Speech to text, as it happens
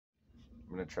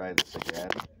I'm gonna try this again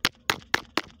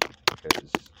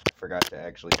because I forgot to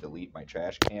actually delete my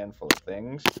trash can full of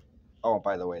things. Oh,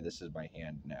 by the way, this is my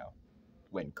hand now.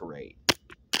 Went great.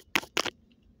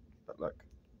 But look.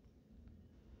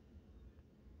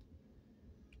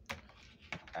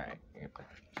 Alright.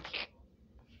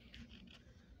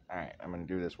 Alright, I'm gonna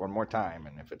do this one more time,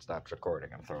 and if it stops recording,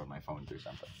 I'm throwing my phone through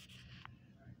something.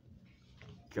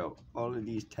 So, all of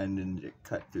these tendons get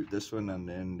cut through this one on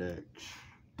the index.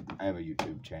 I have a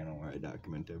YouTube channel where I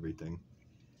document everything.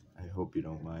 I hope you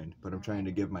don't mind. But I'm trying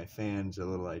to give my fans a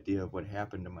little idea of what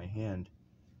happened to my hand.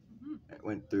 It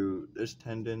went through this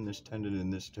tendon, and this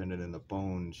tendon, and the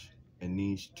bones in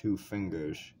these two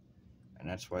fingers. And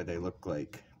that's why they look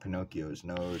like Pinocchio's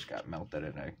nose got melted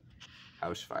in a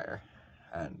house fire.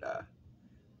 And,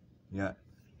 yeah.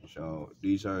 So,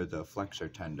 these are the flexor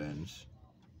tendons.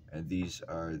 And these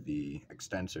are the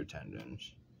extensor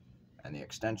tendons. And the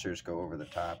extensors go over the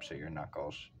tops of your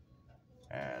knuckles.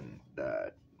 And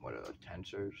the, what are the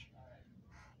tensors?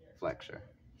 Flexor,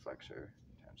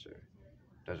 tensor.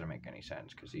 Doesn't make any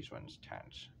sense because these ones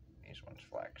tense, these ones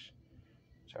flex.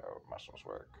 So muscles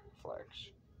work, flex,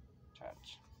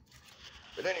 tense.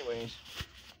 But anyways,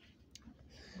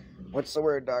 what's the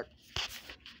word, Doc?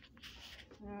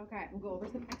 Okay, we'll go over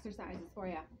some exercises for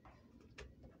you.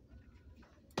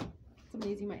 Some of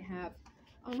these you might have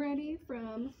already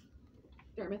from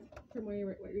Dartmouth, from what you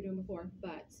were doing before,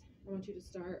 but I want you to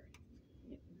start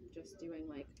just doing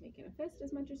like making a fist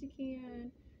as much as you can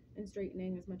and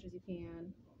straightening as much as you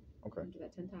can. Okay. Do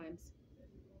that 10 times.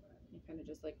 You kind of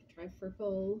just like try for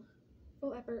full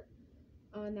effort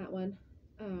on that one.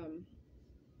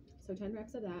 So 10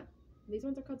 reps of that. These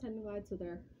ones are called tendon glides, so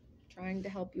they're trying to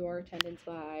help your tendons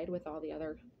glide with all the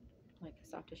other like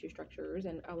soft tissue structures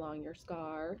and along your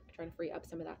scar, trying to free up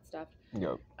some of that stuff.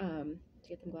 Yep. To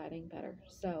get them gliding better.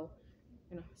 So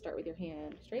you're gonna start with your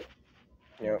hand straight.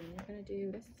 Yep. And you're gonna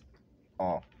do this.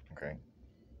 Oh, okay.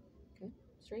 Okay,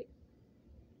 straight.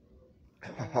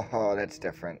 Oh, that's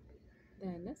different.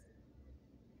 Then this.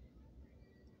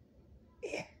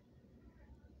 Yeah.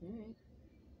 All right.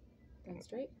 Then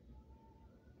straight.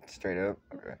 Straight up.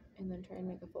 Okay. And then try and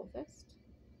make a full fist.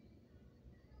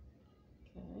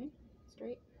 Okay,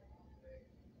 straight.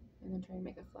 And then try and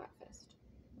make a flat fist,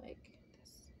 like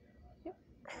this. Yep.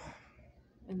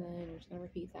 And then you're just gonna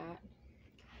repeat that.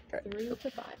 Okay. 3 to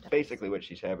 5 times. Basically, what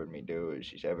she's having me do is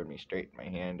she's having me straighten my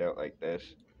hand out like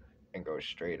this and go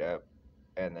straight up,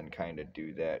 and then kind of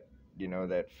do that, you know,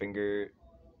 that finger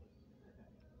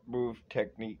move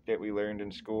technique that we learned in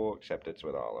school, except it's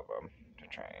with all of them to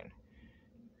try and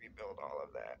rebuild all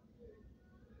of that.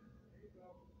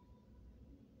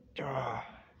 Ah.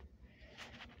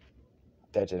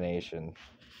 Detonation.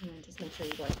 And then just make sure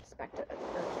you go expect a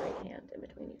straight hand in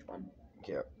between each one.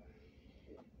 Yep.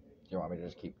 You want me to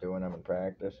just keep doing them in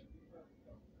practice?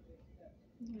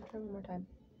 Yeah, try one more time.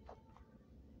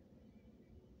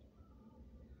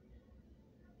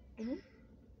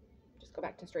 Just go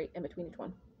back to straight in between each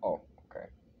one. Oh, okay.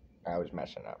 I was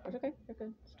messing up. That's okay. You're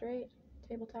good. Straight,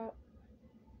 tabletop,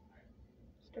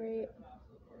 straight,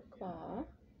 claw.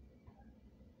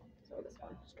 So this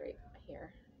one, straight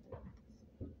here.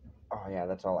 Oh, yeah,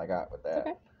 that's all I got with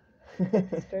that.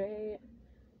 Okay. Straight,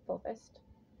 full fist,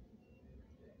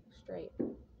 straight,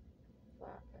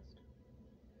 flat fist.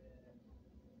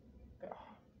 Good.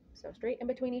 So straight in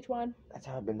between each one. That's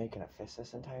how I've been making a fist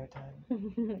this entire time.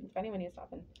 It's funny when you stop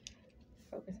and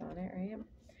focus on it, right?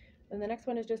 And the next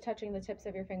one is just touching the tips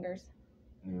of your fingers.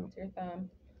 Yep. It's your thumb.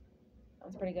 That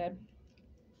one's pretty good.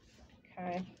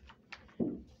 Okay.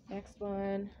 Next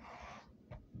one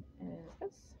is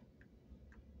this.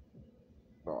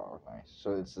 Oh, nice.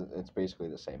 So it's basically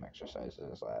the same exercise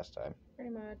as last time.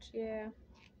 Pretty much, yeah.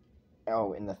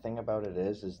 Oh, and the thing about it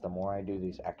is the more I do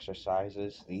these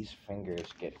exercises, these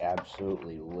fingers get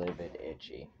absolutely livid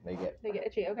itchy. They get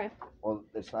itchy, okay. Well,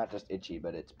 it's not just itchy,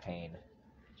 but it's pain.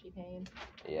 Itchy pain.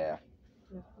 Yeah.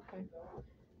 Okay.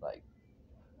 Like,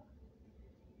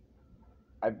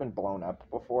 I've been blown up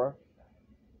before,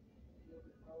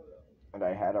 and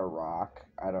I had a rock.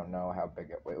 I don't know how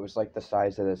big it was. It was like the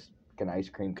size of this an ice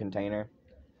cream container,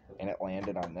 and it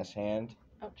landed on this hand.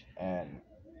 Ouch. And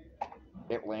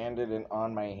it landed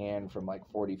on my hand from like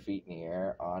 40 feet in the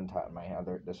air on top of my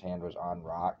other. This hand was on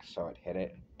rock, so it hit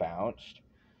it and bounced.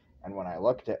 And when I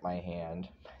looked at my hand,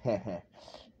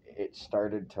 it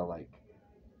started to like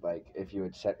if you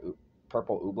had set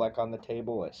purple oobleck on the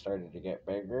table, it started to get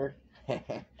bigger.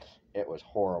 It was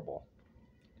horrible.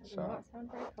 Does not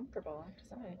sound very comfortable, I have to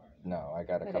say. No, I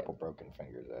got a couple broken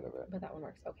fingers out of it. But that one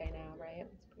works okay now, right?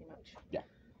 It's pretty much. Yeah.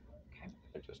 Okay.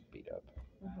 It just beat up.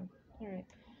 All right.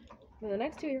 Then the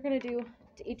next two, you're going to do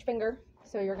to each finger.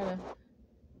 So you're gonna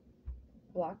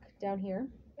block down here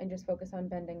and just focus on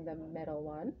bending the middle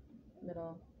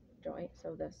joint.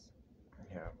 So this.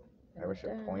 Yeah. Bend I wish it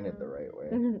down. pointed the right way.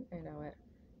 I know it.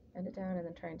 Bend it down and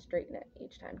then try and straighten it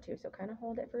each time too. So kind of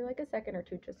hold it for like a second or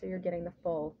two, just so you're getting the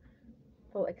full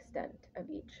extent of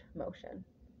each motion.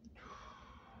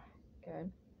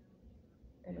 Good.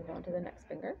 Then move on to the next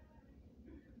finger.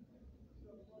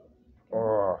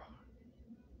 Oh.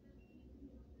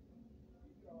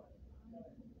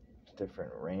 It's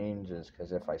different ranges,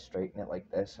 because if I straighten it like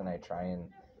this and I try and,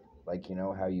 like, you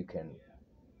know how you can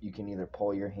either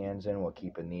pull your hands in while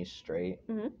keeping these straight,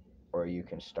 or you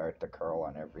can start the curl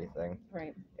on everything.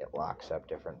 Right. It locks up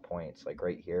different points. Like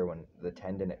right here, when the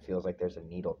tendon, it feels like there's a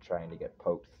needle trying to get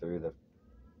poked through the,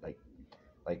 like.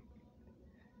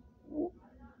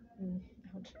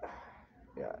 Ouch.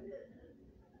 Yeah.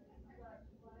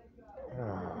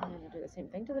 And then we'll do the same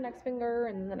thing to the next finger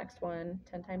and then the next one,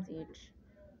 10 times each.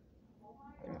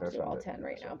 I have to do all 10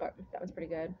 right now, but that was pretty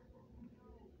good.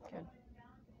 Good.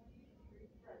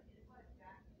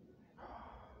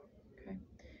 Okay.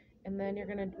 And then you're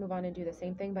gonna move on and do the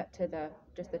same thing, but to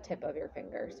just the tip of your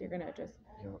finger. So you're gonna just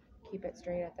keep it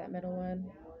straight at that middle one.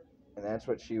 And that's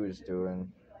what she was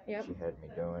doing. Yep. She had me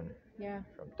doing. Yeah.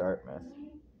 From Dartmouth.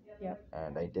 Yep.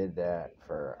 And I did that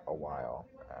for a while.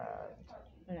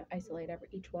 I'm gonna isolate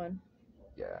each one.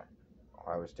 Yeah.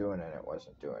 I was doing it, it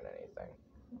wasn't doing anything.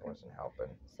 It wasn't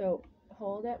helping. So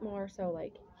hold it more so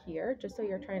like here, just so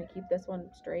you're trying to keep this one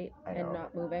straight and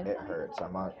not moving. It hurts.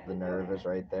 The nerve is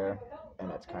right there,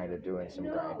 and it's kind of doing some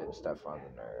grinding stuff on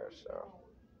the nerve, so.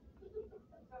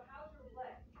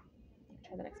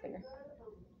 Try the next finger.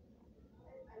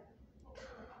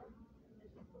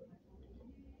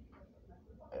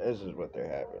 This is what they're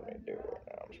having me do right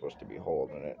now. I'm supposed to be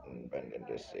holding it and bending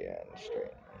just the end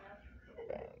straight.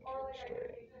 Bend,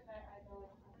 straight.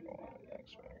 Go on the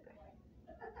next finger.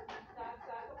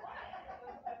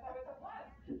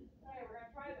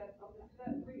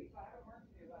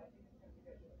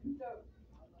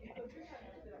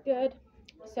 Good.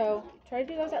 So try to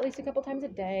do those at least a couple times a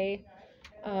day.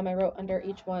 I wrote under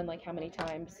each one like how many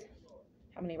times,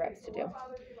 how many reps to do.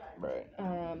 Right.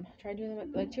 Try doing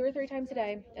them like 2 or 3 times a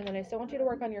day, and then I still want you to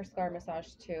work on your scar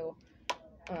massage too,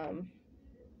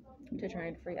 to try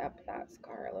and free up that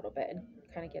scar a little bit and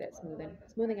kind of get it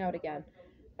smoothing out again.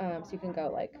 So you can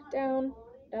go like down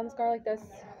the scar like this.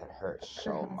 It hurts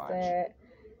so much.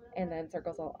 And then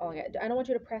circles along it. I don't want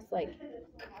you to press like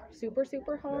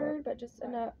super hard, but just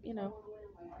enough, you know.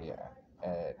 Yeah,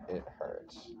 it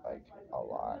hurts like a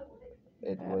lot.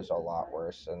 It was a lot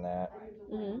worse than that.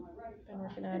 Been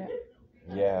working at it.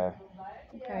 Yeah.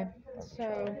 Okay.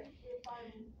 So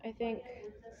I think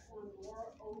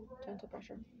gentle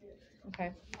pressure.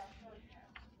 Okay.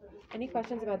 Any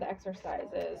questions about the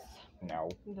exercises? No.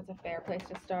 I think that's a fair place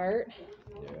to start.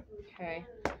 Yeah. Okay.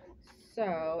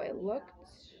 So it looked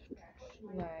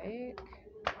like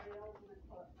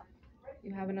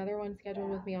you have another one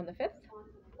scheduled with me on the 5th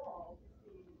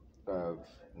of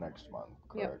next month,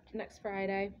 correct? Yep, next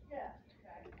Friday,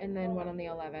 and then one on the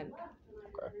 11th.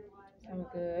 Okay. Sound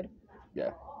good?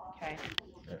 Yeah. Okay.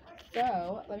 Yeah.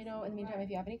 So let me know in the meantime if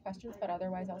you have any questions, but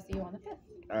otherwise I'll see you on the 5th.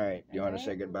 All right. You want to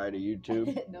say goodbye to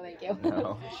YouTube? No, thank you.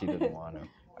 No, she didn't want to.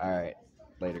 All right.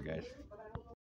 Later, guys.